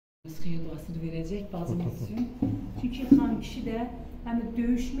Xeyir duasını verəcək bacımız üçün. Çünki xanım kişi də həm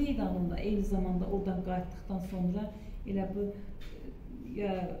döyüş meydanında eyni zamanda oradan qayıtdıqdan sonra elə bu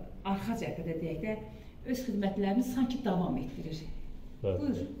arxa cəbhədə deyək də öz xidmətlərini sanki davam etdirir.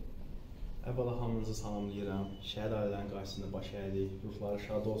 Buyur. Əvvəla hamınızı salamlayıram. Şəhid ailələrinin qarşısında baş əyirik. Ruhları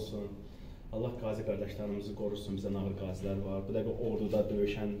şad olsun. Allah qazi qardaşlarımızı qorusun. Bizə ağır qazilər var. Bu dəqiqə orduda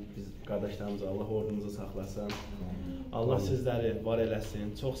döyüşən biz qardaşlarımızı Allah ordumuzu saxlasın. Allah sizləri var eləsin.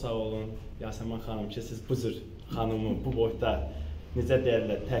 Çox sağ olun Yasemin xanım ki, siz bu cür xanımı bu boyda necə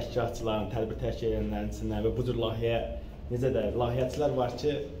deyirlər, təşkilatçıların, tədbir təşkil edənlərin içindən və bu cür layihəyə necə deyirlər, layihəçilər var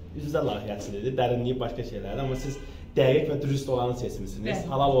ki, üzrə layihəçilikdir, dərinliyi başqa şeylərdir, amma siz dəqiq və dürüst olanı seçmişsiniz.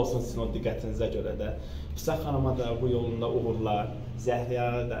 Halal olsun sizin o diqqətinizə görə də. Füsaq xanıma da bu yolunda uğurlar,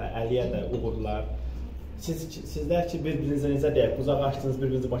 Zəhriyaya da, Əliyə də uğurlar. Sizlər ki, bir-birinizə necə deyək, qucaq açdınız,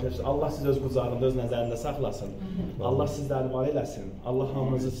 bir-birinizi başa düşdünüz. Allah sizi öz qucağında, öz nəzərində saxlasın. Allah sizləri var eləsin. Allah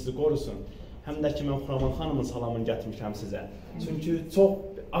hamınızı sizi qorusun. Həm də ki, mən Xuraman xanımın salamını gətirmişəm sizə. Çünki çox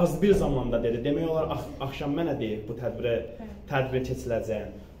az bir zamanda dedi. Demək olar, axşam mənə deyib bu tədbir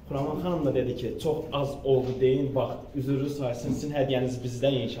keçiləcəyən. Xuraman xanım da dedi ki, çox az oldu deyin, bax, üzürü saysın, sizin hədiyyəniz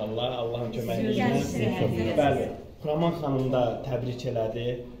bizdən inşallah, Allahın köməyi ilə. Bəli, Xuraman xanım da təbrik elədi,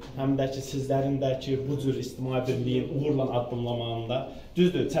 həm də ki, sizlərin də ki, bu cür ictimai birliyin uğurla addımlamağında,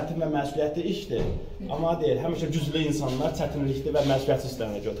 düzdür, çətin və məsuliyyətli işdir, amma deyil, həmişə güclü insanlar çətinlikli və məsuliyyətli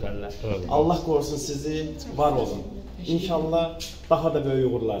işlərinə götürərlər. Allah qorusun sizi, var olun. İnşallah daha da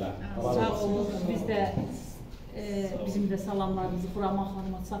böyük uğurlara. Sağ olun, biz də bizim də salamlarımızı Xuraman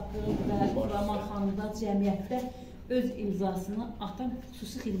xanıma çatdırır və Xuraman xanım da cəmiyyətdə öz imzasını atan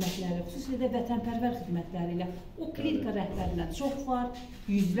xüsusi xidmətləri, xüsusilə də vətənpərvər xidmətləri ilə o klinika rəhbərlər çox var,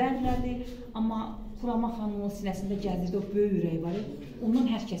 yüzlərlədir, amma Xuraman xanımın sinəsində gəzdirdi o böyük ürək var, ondan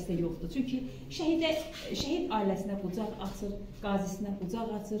hər kəsdə yoxdur. Çünki şəhid ailəsinə qucaq açır, qazisinə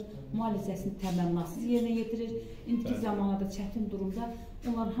qucaq açır, müalicəsini təmənnasız yerinə yetirir, indiki zamanlarda çətin durumda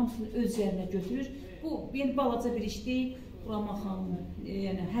onların hamısını öz yerinə götürür. Bu, yəni balaca bir iş deyil, Xuraman xanımın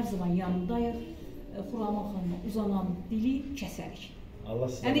hər zaman yanındayıq. Xuraman xanıma uzanan dili kəsərik.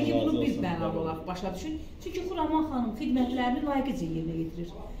 Yəni ki, bunu biz mənalı olaraq başa düşün. Çünki Xuraman xanım xidmətlərini layiqicə yerinə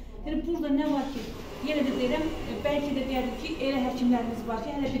yetirir. Yəni, burada nə var ki, yenə də deyirəm, bəlkə də deyərik ki, elə həkimlərimiz var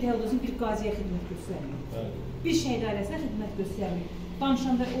ki, hələ bir dələdozun bir qaziyə xidmət göstərmir. Bir şəhid ailəsinə xidmət göstərmir.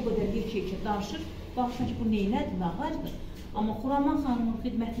 Danışanda o qədər yekə danışır, baxırsan ki, bu neynədir, nağardır. Amma Xuraman xanımın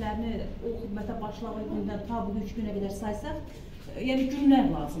xidmətlərini, o xidmətə başladığı gündən ta bugün 3 günə qədər saysaq, yəni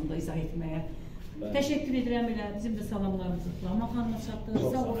günlər lazımdır izah etməyə. Təşəkkür edirəm elə, bizim də salamlarımızı Xuraman xanıma çatdırır.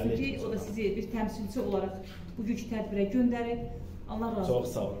 Sağ olsun ki, o da sizi bir təmsilçi olaraq bugünkü tədbirə göndərib. Allah razı olsun.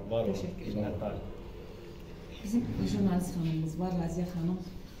 Çox sağ olun, var olun. Minnətdarım. Bizim jurnalist xanımımız var, Raziyə xanım.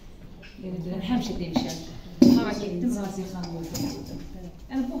 Həmişə demişəm, hara getdim, Raziyə xanım oldu.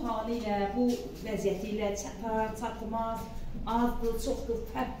 Yəni, bu halı ilə, bu vəziyyəti ilə çatar, çatmaz, azdır, çoxdur,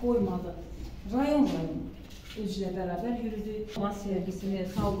 fərq qoymadı. Rayon özülə bərabər yürüdü. Olan sevgisini,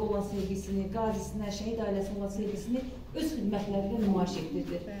 xalqa olan sevgisini, qazisinə, şəhid ailəsinə olan sevgisini öz xidmətlərində nümayiş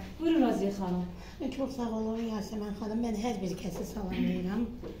etdirdi. Buyurun Raziyə xanım. Çox sağ olun Yasemin xanım. Mən hər bir kəsi salamlayıram.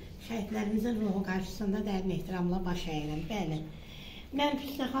 Şəhidlərimizin ruhu qarşısında dərin ehtiramla baş əyirəm. Bəli. Mən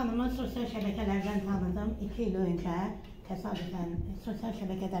Füsaq xanımı sosial şəbəkələrdən tanıdım. 2 il öncə təsadüfən sosial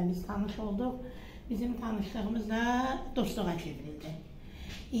şəbəkədən biz tanış olduq. Bizim tanışlığımız da dostluğa çevrildi.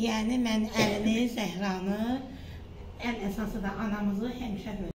 Yəni, mən əlini, Zəhranı, ən əsası da anamızı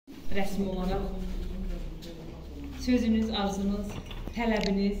həmişə böyüdüm. Rəsmi olaraq sözünüz, arzunuz,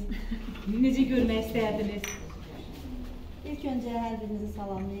 tələbiniz, necə görmək istərdiniz? İlk öncə hər birinizi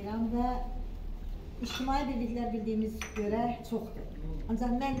salamlayıram və ictimai birliklər bildiyimiz görə çoxdur.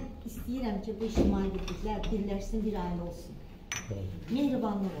 Ancaq mən istəyirəm ki, bu ictimai birliklər birləşsin, bir ailə olsun.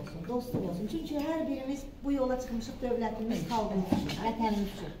 Mehribanlıq olsun, dostluq olsun. Çünki hər birimiz bu yola çıxmışıq dövlətimiz, xalqımız üçün,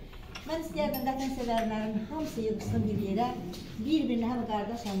 vətənimiz üçün. Mən istəyərdim vətən sevərlərin hamısı yığılsın bir yerə, bir-birinə həm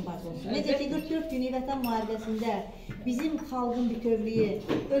qardaş, həm bacı olsun. Necə ki, 44 günlük vətən müharibəsində bizim xalqın bütövlüyü,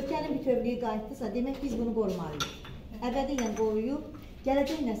 ölkənin bütövlüyü qayıtdısa, demək biz bunu qorumalıyıq. Əbədilə qoruyub,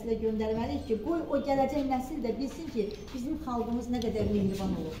 gələcək nəsilə göndərməliyik ki, qoy o gələcək nəsil də bilsin ki, bizim xalqımız nə qədər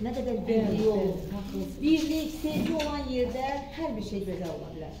mehriban olur, nə qədər birliyi olur. Birlik, sevgi olan yerdə hər bir şey gözəl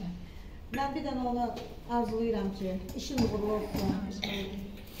ola bilər. Mən bir dənə onu arzulayıram ki, işin uğurlu olsun.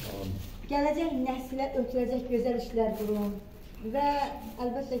 Gələcək nəsilə ötürəcək gözəl işlər qurun. Və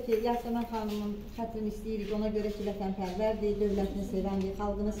əlbəttə ki, Yasemin xanımın xətrini istəyirik, ona görə ki, vətənpərvərdir, dövlətini sevəndir,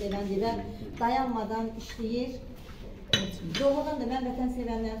 xalqını sevəndir və dayanmadan işləyir. Doğrudan da mən vətən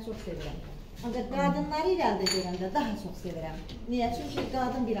sevənləri çox sevirəm. Ancaq qadınları irəlidə görəndə daha çox sevirəm. Niyə? Çünki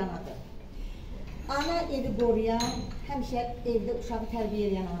qadın bir anadır. ana evi qoruyan, həmişə evdə uşağı tərbiyə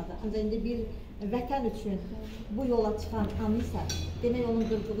edən anadır. Ancaq indi bir vətən üçün bu yola çıxan anı isə, demək onun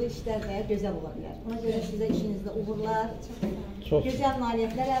qırdığı işlər də gözəl ola bilər. Ona görə sizə işinizdə uğurlar, gözəl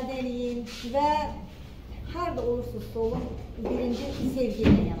nailiyyətlər əldə edin və harada olursunuzsa olun, birinci sevgi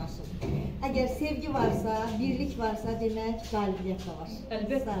ilə yanaşın. Əgər sevgi varsa, birlik varsa, demək qalibiyyət də var.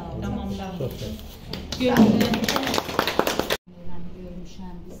 Əlbəttə, tamamlar.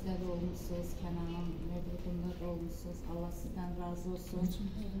 Görmüşəm, bizdə də olmuşsunuz, Kənanın mədudunda da olmuşsunuz. Allah sizdən razı olsun.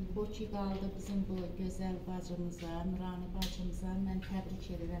 Bu ki qaldı bizim bu gözəl bacımıza, Nurani bacımıza mən təbrik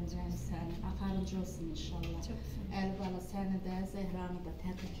edirəm səni. Axarıncı olsun inşallah. Əlibala səni də, Zəhranı da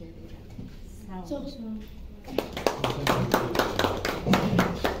təbrik edirəm. Sağ olun. Çox sağ olun.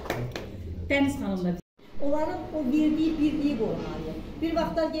 Dəniz xanım da onların o verdiyi birliyi qorunmalı. Bir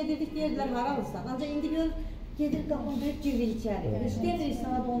vaxtlar gedirdik, deyirlər haralısın. Ancaq indi gör, gedir qapını döyüb girir içəri. Heç demirik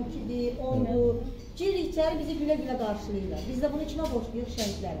sana da 12-dir, 10-dur. Girir içəri bizi gülə-gülə qarşılayırlar. Biz də bunu kimə borçluyuq?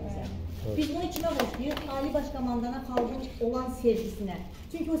 Şəhidlərimizə. Biz bunu kimə borçluyuq? Ali Baş Komandana xalqın olan sevgisinə.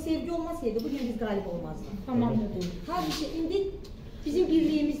 Çünki o sevgi olmasaydı bugün biz qalib olmazdıq. tamam. Halbuki indi bizim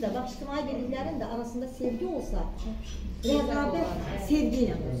birliyimizdə, bax ictimai birliklərin də arasında sevgi olsa, rəqabət sevgi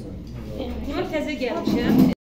ilə olsun. Buna təzə gəlmişəm.